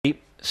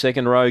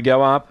Second row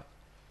go up.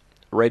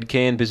 Red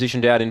Can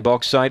positioned out in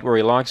box 8 where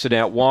he likes it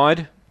out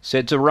wide.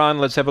 Set to run.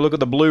 Let's have a look at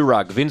the blue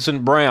rug.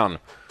 Vincent Brown.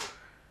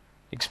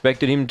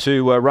 Expected him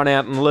to run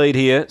out and lead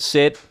here.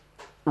 Set.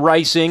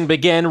 Racing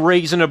began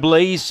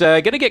reasonably. He's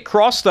going to get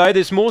crossed though.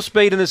 There's more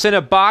speed in the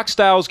centre.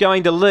 Barksdale's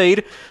going to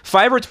lead.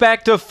 Favourites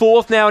back to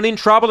 4th now and in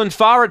trouble, and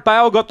Far at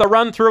Bale got the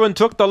run through and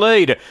took the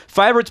lead.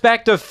 Favourites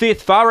back to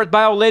 5th. Far at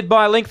Bale led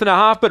by a length and a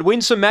half, but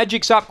Winsome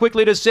Magic's up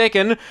quickly to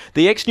 2nd.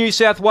 The ex-New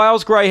South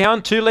Wales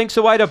Greyhound 2 lengths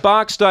away to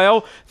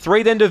Barksdale.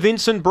 3 then to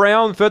Vincent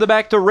Brown. Further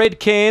back to Red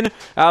Can.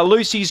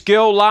 Lucy's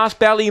Girl. Last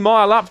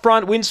Ballymile up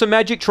front. Winsome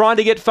Magic trying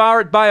to get Far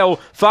at Bale.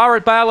 Far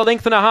at Bale a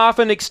length and a half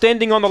and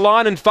extending on the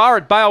line, and Far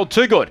at Bale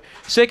too good.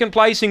 Second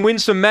placing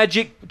Winsome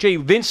Magic. Gee,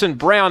 Vincent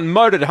Brown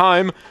motored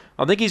home.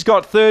 I think he's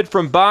got 3rd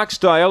from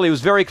Barksdale. He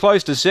was very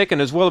close to 2nd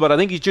as well, but I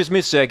think he's just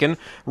missed 2nd.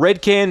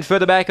 Red Can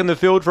further back in the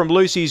field from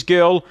Lucy's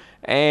Girl,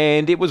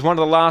 and it was one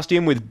of the last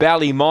in with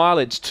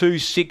Ballymile. It's 2,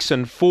 6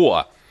 and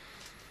 4.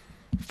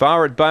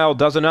 Far at Bale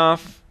does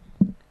enough.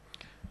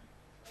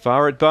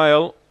 Far at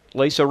Bale.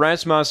 Lisa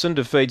Rasmussen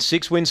defeats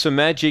 6 Winsome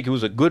Magic. It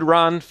was a good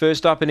run.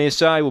 First up in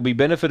SA, will be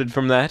benefited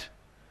from that.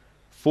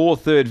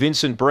 4th,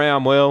 Vincent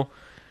Brown. Well,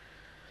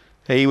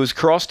 he was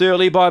crossed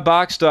early by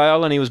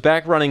Barksdale and he was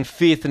back running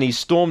 5th, and he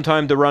stormed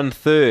home to run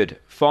 3rd.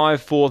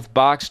 5, 4th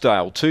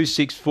Barksdale. 2,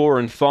 6, 4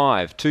 and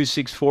 5. 2,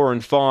 6, 4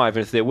 and 5.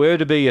 And if there were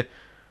to be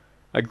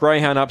a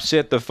greyhound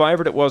upset, the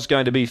favourite it was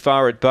going to be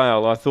Far at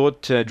Bale. I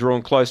thought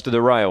drawn close to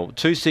the rail.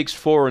 2, 6,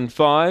 4 and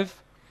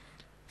 5.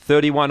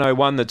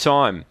 31.01 the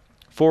time.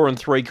 4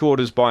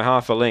 3/4 by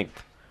half a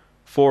length.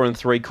 4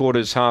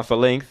 3/4 half a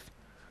length.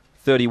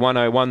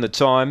 31.01 the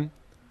time.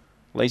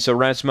 Lisa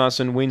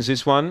Rasmussen wins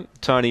this one.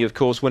 Tony, of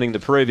course, winning the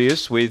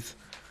previous with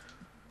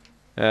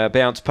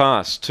bounce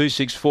pass. 2,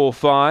 6, 4,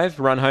 5.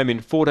 Run home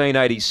in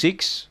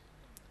 14.86.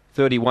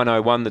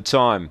 31.01 the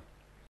time.